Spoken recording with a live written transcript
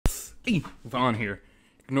On here.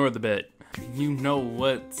 Ignore the bet. You know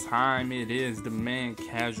what time it is. The man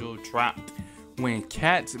casual dropped. When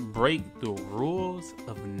cats break the rules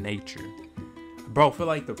of nature. Bro, for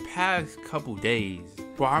like the past couple days,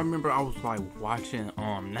 bro, I remember I was like watching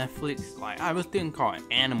Netflix. Like, I was thing called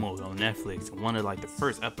Animals on Netflix. And one of like the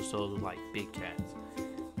first episodes was like big cats.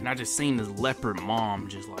 And I just seen this leopard mom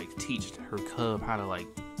just like teach her cub how to like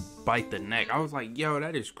bite the neck. I was like, yo,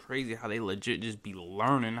 that is crazy how they legit just be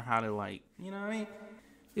learning how to like, you know what I mean?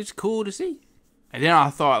 It's cool to see. And then I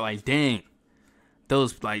thought like, dang,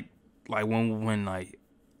 those like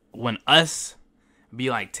when us be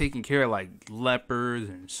like taking care of like leopards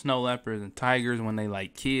and snow leopards and tigers when they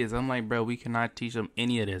like kids, I'm like, bro, we cannot teach them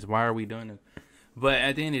any of this. Why are we doing it? But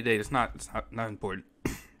at the end of the day, it's not important.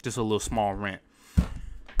 Just a little small rant.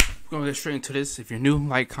 We're gonna get straight into this. If you're new,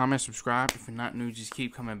 like, comment, subscribe. If you're not new, just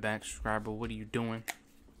keep coming back. Subscribe. But what are you doing?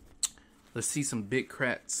 Let's see some big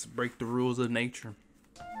crats break the rules of nature.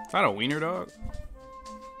 Is that a wiener dog?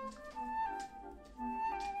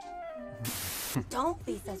 Don't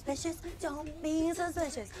be suspicious. Don't be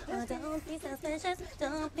suspicious. Oh, don't be suspicious.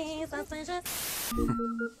 Don't be suspicious.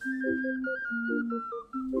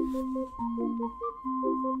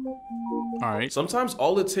 Alright. Sometimes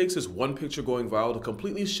all it takes is one picture going viral to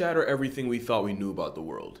completely shatter everything we thought we knew about the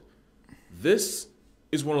world. This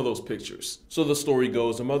is one of those pictures. So the story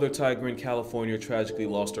goes, a mother tiger in California tragically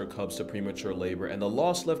lost her cubs to premature labor, and the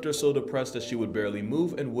loss left her so depressed that she would barely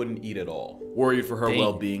move and wouldn't eat at all. Worried for her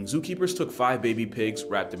well-being, zookeepers took 5 baby pigs,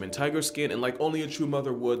 wrapped them in tiger skin, and like only a true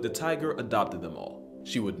mother would, the tiger adopted them all.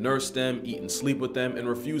 She would nurse them, eat and sleep with them, and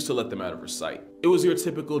refuse to let them out of her sight. It was your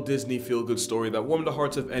typical Disney feel-good story that warmed the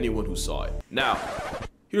hearts of anyone who saw it. Now,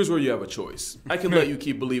 here's where you have a choice. I can let you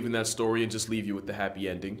keep believing that story and just leave you with the happy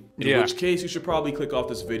ending. In which case, you should probably click off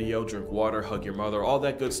this video, drink water, hug your mother, all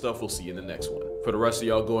that good stuff. We'll see you in the next one. For the rest of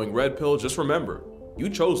y'all going red pill, just remember, you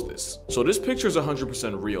chose this. So this picture is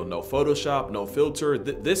 100% real. No Photoshop, no filter.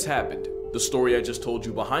 This happened. The story I just told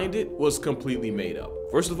you behind it was completely made up.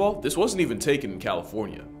 First of all, this wasn't even taken in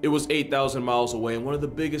California. It was 8,000 miles away in one of the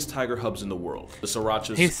biggest tiger hubs in the world. The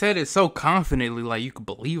Srirachas. He said it so confidently, like you could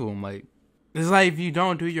believe him. Like, it's like if you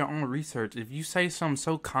don't do your own research, if you say something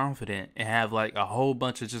so confident and have like a whole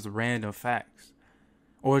bunch of just random facts,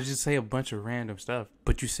 or just say a bunch of random stuff,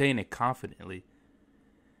 but you're saying it confidently,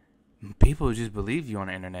 people just believe you on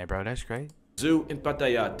the internet, bro. That's great. Zoo in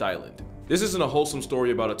Pattaya, Thailand. This isn't a wholesome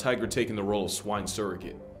story about a tiger taking the role of swine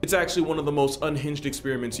surrogate. It's actually one of the most unhinged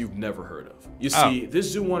experiments you've never heard of. You see,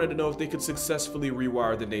 this zoo wanted to know if they could successfully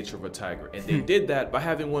rewire the nature of a tiger, and they did that by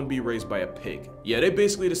having one be raised by a pig. Yeah, they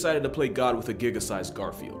basically decided to play God with a giga-sized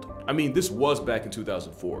Garfield. I mean, this was back in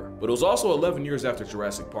 2004, but it was also 11 years after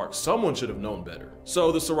Jurassic Park. Someone should have known better.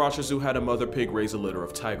 So the Sriracha Zoo had a mother pig raise a litter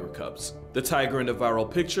of tiger cubs. The tiger in the viral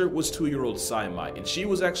picture was 2-year-old Saimai, and she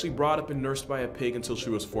was actually brought up and nursed by a pig until she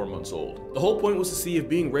was 4 months old. The whole point was to see if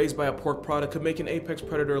being raised by a pork product could make an apex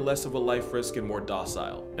predator less of a life risk and more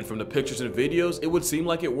docile. And from the pictures and videos, it would seem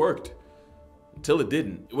like it worked. Until it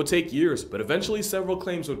didn't. It would take years, but eventually several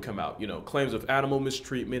claims would come out. You know, claims of animal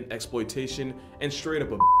mistreatment, exploitation, and straight up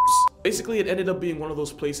abuse. Basically, it ended up being one of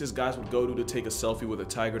those places guys would go to take a selfie with a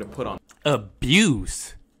tiger to put on.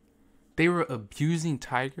 Abuse? They were abusing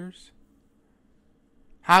tigers?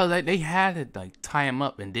 How they had to like tie him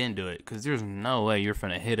up and then do it? Because there's no way you're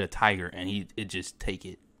finna hit a tiger and it just take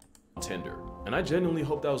it. Tinder. And I genuinely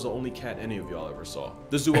hope that was the only cat any of y'all ever saw.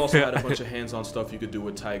 The zoo also had a bunch of hands-on stuff you could do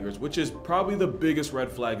with tigers, which is probably the biggest red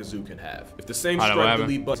flag a zoo can have. If the same strike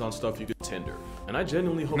delete buttons on stuff you could Tinder. And I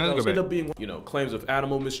genuinely hope that was ended up being, you know, claims of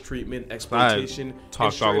animal mistreatment, exploitation,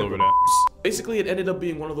 talked all over that. Basically, it ended up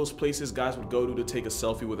being one of those places guys would go to take a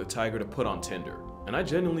selfie with a tiger to put on Tinder. And I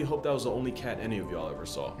genuinely hope that was the only cat any of y'all ever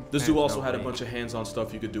saw. The zoo also had a bunch of hands-on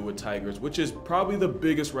stuff you could do with tigers, which is probably the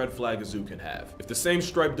biggest red flag a zoo can have. If the same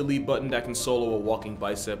stripe delete button that can solo a walking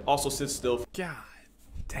bicep also sits still. God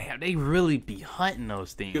damn, they really be hunting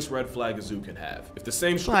those things. Biggest red flag a zoo can have. If the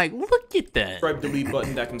same like, look at that stripe delete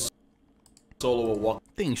button that can solo a walking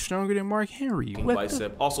thing stronger than Mark Henry.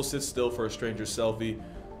 Bicep also sits still for a stranger's selfie.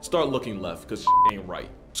 Start looking left, cause ain't right.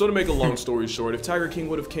 So to make a long story short, if Tiger King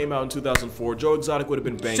would have came out in 2004, Joe Exotic would have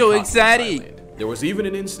been banged. Joe Exotic. There was even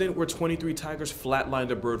an incident where 23 tigers flatlined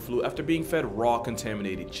a bird flu after being fed raw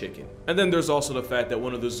contaminated chicken. And then there's also the fact that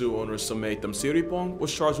one of the zoo owners, Samay Tamsiripong,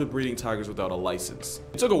 was charged with breeding tigers without a license.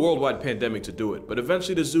 It took a worldwide pandemic to do it, but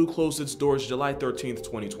eventually the zoo closed its doors July 13th,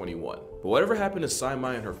 2021. But whatever happened to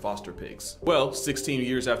Saimai and her foster pigs? Well, 16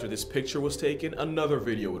 years after this picture was taken, another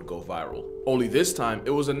video would go viral. Only this time,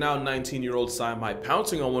 it was a now 19-year-old Saimai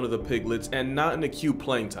pouncing pouncing on one of the piglets, and not in a cute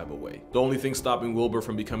playing type of way. The only thing stopping Wilbur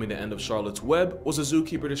from becoming the end of Charlotte's Web was a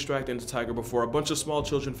zookeeper distracting the tiger before a bunch of small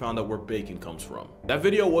children found out where bacon comes from. That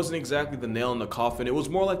video wasn't exactly the nail in the coffin, it was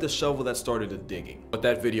more like the shovel that started the digging. What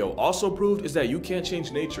that video also proved is that you can't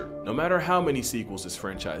change nature, no matter how many sequels this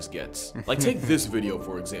franchise gets. Like take this video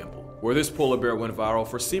for example, where this polar bear went viral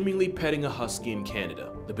for seemingly petting a husky in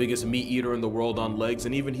Canada, the biggest meat eater in the world on legs,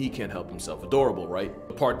 and even he can't help himself. Adorable, right?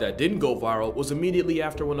 The part that didn't go viral was immediately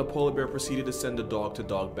after when the polar bear proceeded to send the dog to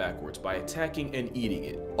dog backwards by attacking and eating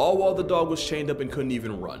it, all while the dog was chained up and couldn't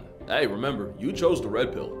even run. Hey, remember, you chose the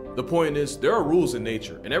red pill. The point is, there are rules in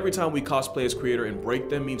nature, and every time we cosplay as creator and break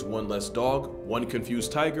them means one less dog, one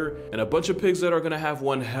confused tiger, and a bunch of pigs that are gonna have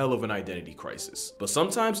one hell of an identity crisis. But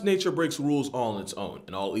sometimes nature breaks rules all on its own,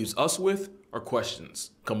 and all it leaves us with are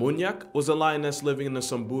questions. Kamunyak was a lioness living in the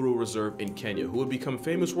Samburu Reserve in Kenya who would become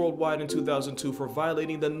famous worldwide in 2002 for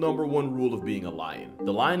violating the #1 rule of being a lion.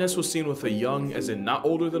 The lioness was seen with a young, as in not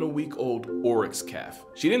older than a week old, oryx calf.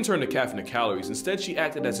 She didn't turn the calf into calories, instead she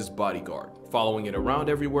acted as its bodyguard, following it around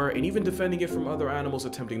everywhere and even defending it from other animals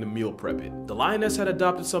attempting to meal prep it. The lioness had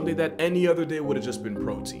adopted something that any other day would have just been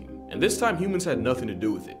protein. And this time humans had nothing to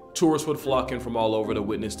do with it. Tourists would flock in from all over to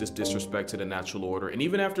witness this disrespect to the natural order, and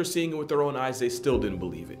even after seeing it with their own eyes, they still didn't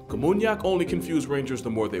believe it. Kamunyak only confused rangers the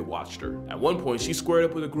more they watched her. At one point, she squared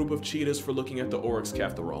up with a group of cheetahs for looking at the oryx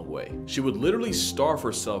calf the wrong way. She would literally starve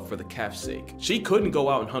herself for the calf's sake. She couldn't go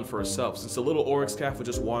out and hunt for herself, since the little oryx calf would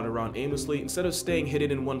just wander around aimlessly instead of staying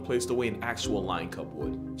hidden in one place the way an actual lion cub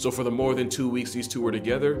would. So for the more than 2 weeks these two were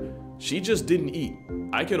together, she just didn't eat.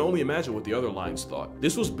 I can only imagine what the other lions thought.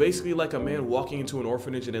 This was basically like a man walking into an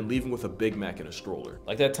orphanage and then leaving with a Big Mac in a stroller.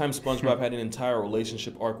 Like that time SpongeBob had an entire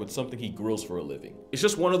relationship arc with something he grills for a living. It's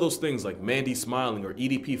just one of those things like Mandy smiling or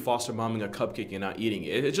EDP foster momming a cupcake and not eating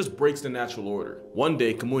it. It just breaks the natural order. One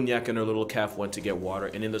day, Kamunyak and her little calf went to get water,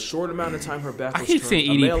 and in the short amount of time her back was I keep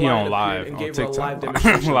seeing EDP on live on TikTok.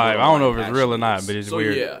 Live. I don't know if it's real or not, but it's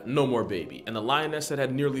weird. Yeah, no more baby. And the lioness that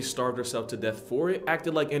had nearly starved herself to death for it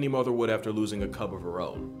acted like any mother would after losing a cub of her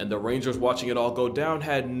own. And the rangers watching it all go down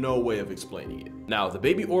had no way of explaining it. Now, the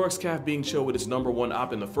baby oryx calf being chill with its #1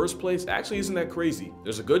 op in the first place actually isn't that crazy.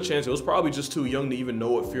 There's a good chance it was probably just too young to even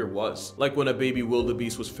know what fear was. Like when a baby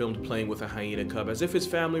wildebeest was filmed playing with a hyena cub as if his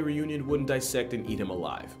family reunion wouldn't dissect and eat him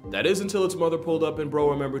alive. That is until its mother pulled up and bro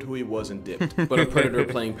remembered who he was and dipped. But a predator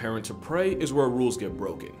playing parent to prey is where rules get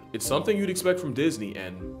broken. It's something you'd expect from Disney,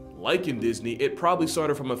 and like in Disney, it probably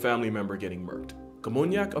started from a family member getting murked.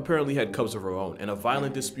 Kamunyak apparently had cubs of her own, and a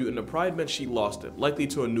violent dispute in the pride meant she lost it, likely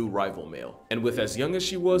to a new rival male. And with as young as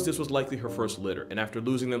she was, this was likely her first litter, and after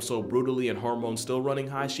losing them so brutally and hormones still running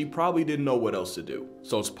high, she probably didn't know what else to do.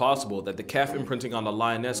 So it's possible that the calf imprinting on the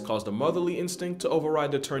lioness caused a motherly instinct to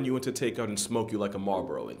override the turn you into take out and smoke you like a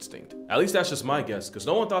Marlboro instinct. At least that's just my guess, because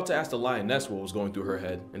no one thought to ask the lioness what was going through her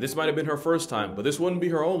head. And this might have been her first time, but this wouldn't be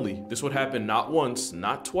her only. This would happen not once,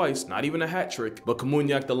 not twice, not even a hat trick, but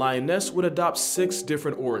Kamunyak the lioness would adopt 6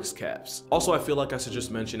 different oryx calves. Also, I feel like I should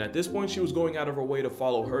just mention, at this point she was going out of her way to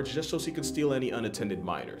follow her just so she could steal any unattended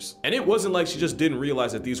minors. And it wasn't like she just didn't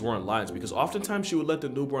realize that these weren't lions, because oftentimes she would let the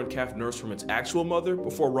newborn calf nurse from its actual mother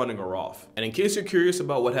before running her off. And in case you're curious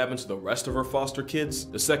about what happened to the rest of her foster kids,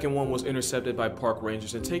 the second one was intercepted by park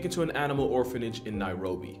rangers and taken to an animal orphanage in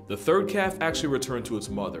Nairobi. The third calf actually returned to its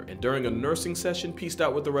mother, and during a nursing session pieced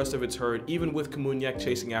out with the rest of its herd, even with Kamunyak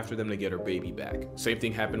chasing after them to get her baby back. Same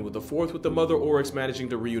thing happened with the fourth, with the mother oryx managing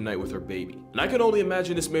to reunite with her baby. And I can only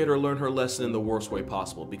imagine this made her learn her lesson in the worst way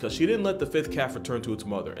possible, because she didn't let the 5th calf return to its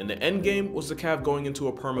mother, and the end game was the calf going into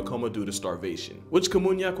a permacoma due to starvation, which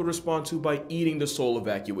Kamunyak would respond to by eating the soul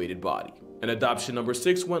evacuated body. And adoption number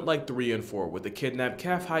 6 went like 3 and 4, with the kidnapped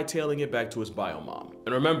calf hightailing it back to his biomom.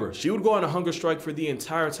 And remember, she would go on a hunger strike for the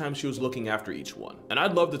entire time she was looking after each one. And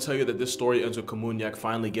I'd love to tell you that this story ends with Kamunyak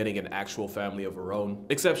finally getting an actual family of her own,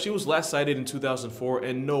 except she was last sighted in 2004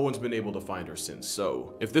 and no one's been able to find her since.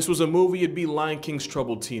 So if this was a movie, it'd be Lion King's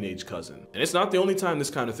troubled teenage cousin. And it's not the only time this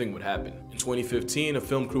kind of thing would happen. In 2015, a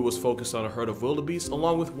film crew was focused on a herd of wildebeest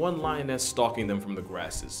along with one lioness stalking them from the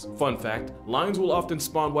grasses. Fun fact, lions will often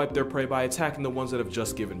spawn wipe their prey by attacking the ones that have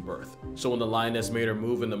just given birth. So when the lioness made her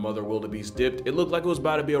move and the mother wildebeest dipped, it looked like it was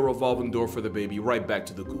about to be a revolving door for the baby right back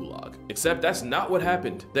to the gulag. Except that's not what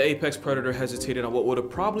happened. The apex predator hesitated on what would have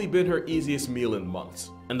probably been her easiest meal in months.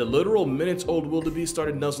 and the literal minutes old wildebeest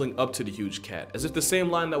started nuzzling up to the huge cat, as if the same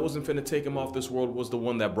lion that wasn't finna take him off this world was the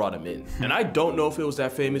one that brought him in. And I don't know if it was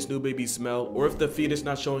that famous new baby smell, or if the fetus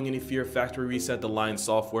not showing any fear factory reset the lion's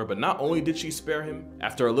software, but not only did she spare him,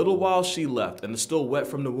 after a little while she left, and the still wet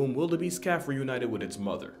from the womb wildebeest calf reunited with its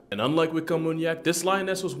mother. And unlike with Kamunyak, this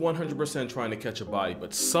lioness was 100% trying to catch a body,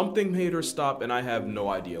 but something made her stop, and I have no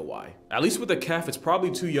idea why. At least with the calf, it's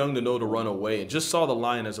probably too young to know to run away and just saw the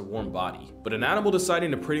lion as a warm body. But an animal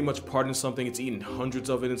deciding to pretty much pardon something it's eaten hundreds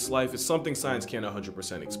of in its life is something science can't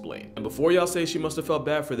 100% explain. And before y'all say she must have felt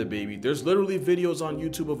bad for the baby, there's literally videos on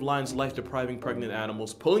YouTube of lions life-depriving pregnant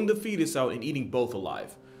animals, pulling the fetus out and eating both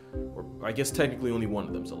alive. Or I guess technically only one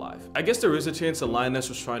of them's alive. I guess there is a chance the lioness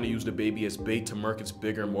was trying to use the baby as bait to murk its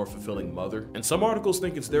bigger, more fulfilling mother. And some articles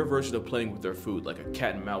think it's their version of playing with their food, like a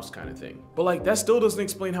cat and mouse kind of thing. But like, that still doesn't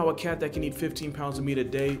explain how a cat that can eat 15 pounds of meat a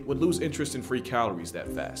day would lose interest in free calories that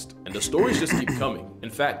fast. And the stories just keep coming. In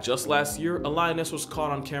fact, just last year, a lioness was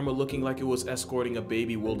caught on camera looking like it was escorting a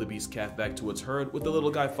baby wildebeest calf back to its herd, with the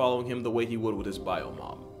little guy following him the way he would with his bio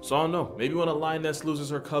mom. So I don't know, maybe when a lioness loses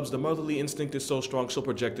her cubs, the motherly instinct is so strong she'll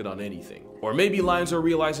project it on anything. Or maybe lions are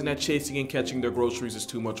realizing that chasing and catching their groceries is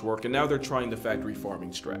too much work and now they're trying the factory farming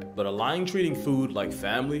strat. But a lion treating food like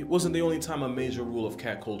family wasn't the only time a major rule of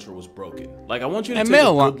cat culture was broken. Like, I want you to take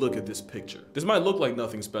a good look at this picture. This might look like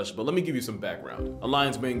nothing special, but let me give you some background. A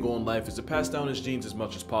lion's main goal in life is to pass down his genes as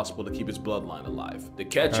much as possible to keep its bloodline alive. The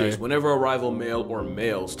catch is, whenever a rival male or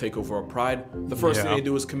males take over a pride, the first thing they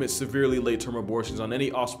do is commit severely late-term abortions on any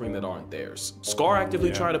offspring that aren't theirs. Scar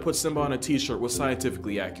actively trying to put Simba on a t-shirt was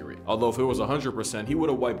scientifically accurate, although if it was 100%, he would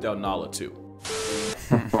have wiped out Nala too.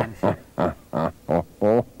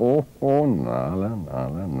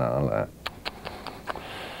 Nala.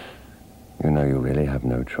 You know, you really have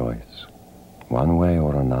no choice. One way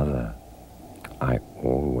or another, I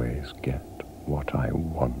always get what I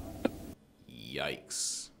want.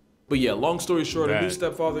 Yikes. But yeah, long story short, a new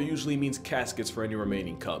stepfather usually means caskets for any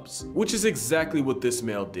remaining cubs. Which is exactly what this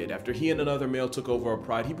male did. After he and another male took over a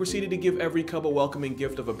pride, he proceeded to give every cub a welcoming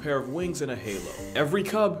gift of a pair of wings and a halo. Every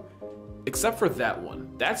cub, except for that one.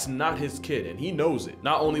 That's not his kid, and he knows it.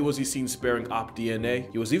 Not only was he seen sparing op DNA,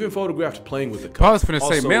 he was even photographed playing with the cub. I was gonna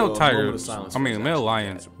say male tigers, male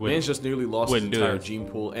lions. Man's just nearly lost his entire gene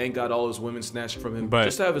pool and got all his women snatched from him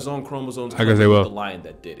just to have his own chromosomes. I guess they will. The lion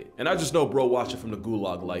that did it. And I just know bro watching from the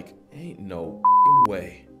gulag like, ain't no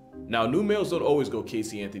way. Now, new males don't always go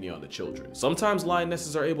Casey Anthony on the children. Sometimes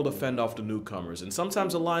lionesses are able to fend off the newcomers, and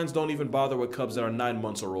sometimes the lions don't even bother with cubs that are 9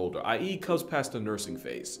 months or older, i.e. cubs past the nursing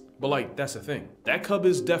phase. But like, that's the thing. That cub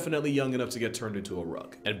is definitely young enough to get turned into a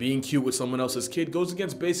rug. And being cute with someone else's kid goes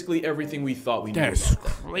against basically everything we thought we knew about them.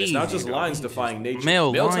 Crazy. It's not just lions defying nature.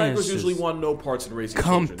 Male tigers usually want no parts in raising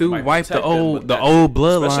come children. through, wipe the old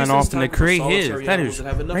bloodline off and they create his. That is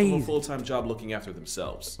have enough crazy. of a full-time job looking after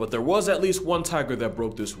themselves. But there was at least one tiger that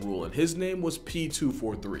broke this rule, and his name was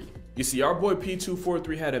P243. You see, our boy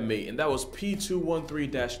P243 had a mate, and that was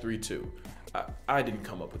P213-32. I didn't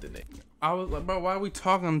come up with the name. I was like, bro, why are we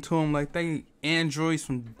talking to them like they androids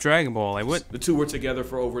from Dragon Ball? Like, what? The two were together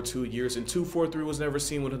for over 2 years, and 243 was never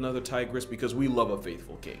seen with another tigress because we love a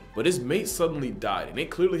faithful king. But his mate suddenly died, and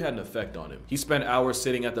it clearly had an effect on him. He spent hours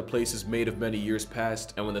sitting at the place his mate of many years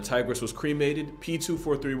past, and when the tigress was cremated,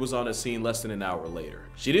 P243 was on a scene less than an hour later.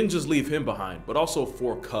 She didn't just leave him behind, but also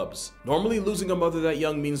 4 cubs. Normally, losing a mother that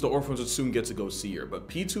young means the orphans would soon get to go see her, but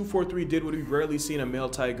P243 did what we've rarely seen a male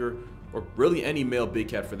tiger, or really any male big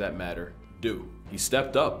cat for that matter, do. He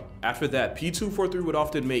stepped up. After that, P243 would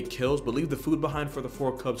often make kills, but leave the food behind for the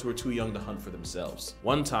 4 cubs who were too young to hunt for themselves.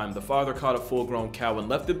 One time, the father caught a full-grown cow and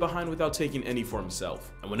left it behind without taking any for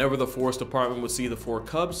himself. And whenever the forest department would see the 4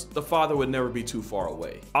 cubs, the father would never be too far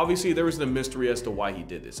away. Obviously, there isn't a mystery as to why he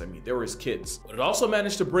did this. I mean, they were his kids. But it also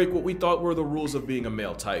managed to break what we thought were the rules of being a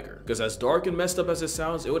male tiger. Because as dark and messed up as it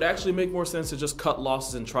sounds, it would actually make more sense to just cut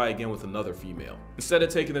losses and try again with another female, instead of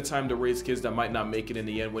taking the time to raise kids that might not make it in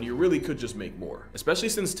the end when you really could just make more. Especially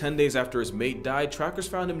since 10 days after his mate died, trackers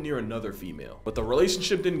found him near another female. But the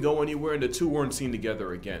relationship didn't go anywhere and the two weren't seen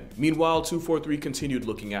together again. Meanwhile, 243 continued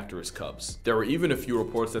looking after his cubs. There were even a few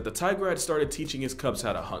reports that the tiger had started teaching his cubs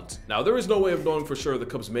how to hunt. Now, there is no way of knowing for sure the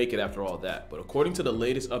cubs make it after all that, but according to the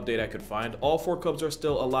latest update I could find, all 4 cubs are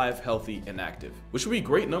still alive, healthy, and active. Which would be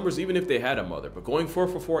great numbers even if they had a mother, but going 4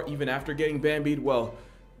 for 4 even after getting bambied, well,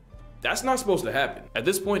 That's not supposed to happen. At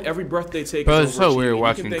this point, every breath they take Bro, is it's so weird overachieving.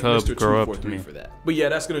 watching You can thank cubs Mr. grow up to 243 me. for that. But yeah,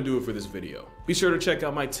 that's gonna do it for this video. Be sure to check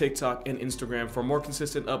out my TikTok and Instagram for more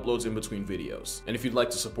consistent uploads in between videos. And if you'd like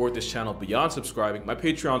to support this channel beyond subscribing, my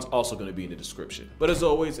Patreon's also gonna be in the description. But as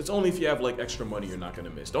always, it's only if you have like extra money you're not gonna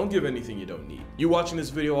miss. Don't give anything you don't need. You watching this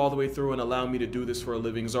video all the way through and allowing me to do this for a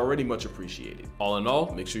living is already much appreciated. All in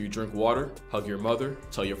all, make sure you drink water, hug your mother,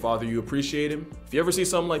 tell your father you appreciate him. If you ever see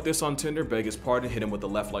something like this on Tinder, beg his pardon, hit him with the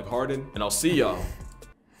left like Harden, and I'll see y'all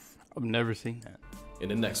I've never seen that. in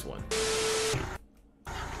the next one.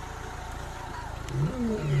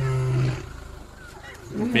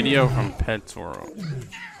 Video from Pets World.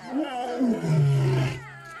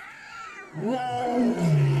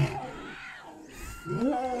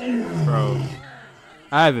 Bro,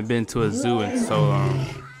 I haven't been to a zoo in so long.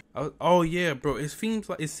 Oh yeah, bro. It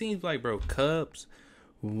seems like, bro, cubs.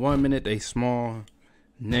 1 minute they small,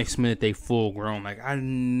 next minute they full grown. Like I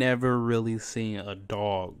never really seen a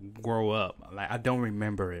dog grow up. Like I don't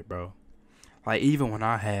remember it, bro. Like even when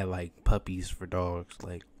I had like puppies for dogs,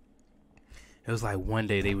 like it was like one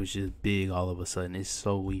day they was just big all of a sudden. It's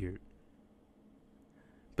so weird.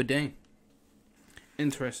 But dang,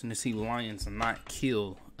 interesting to see lions not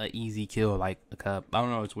kill an easy kill like a cub. I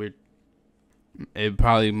don't know. It's weird. It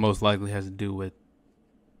probably most likely has to do with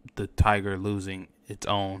the tiger losing its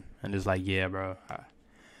own, and it's like, yeah, bro,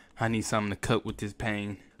 I need something to cope with this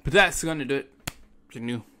pain. But that's gonna do it. If you're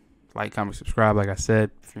new, like, comment, subscribe. Like I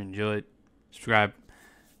said, if you enjoyed, subscribe,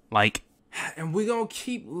 like, and we're gonna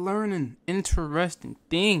keep learning interesting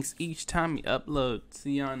things each time we upload.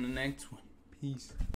 See you on the next one. Peace.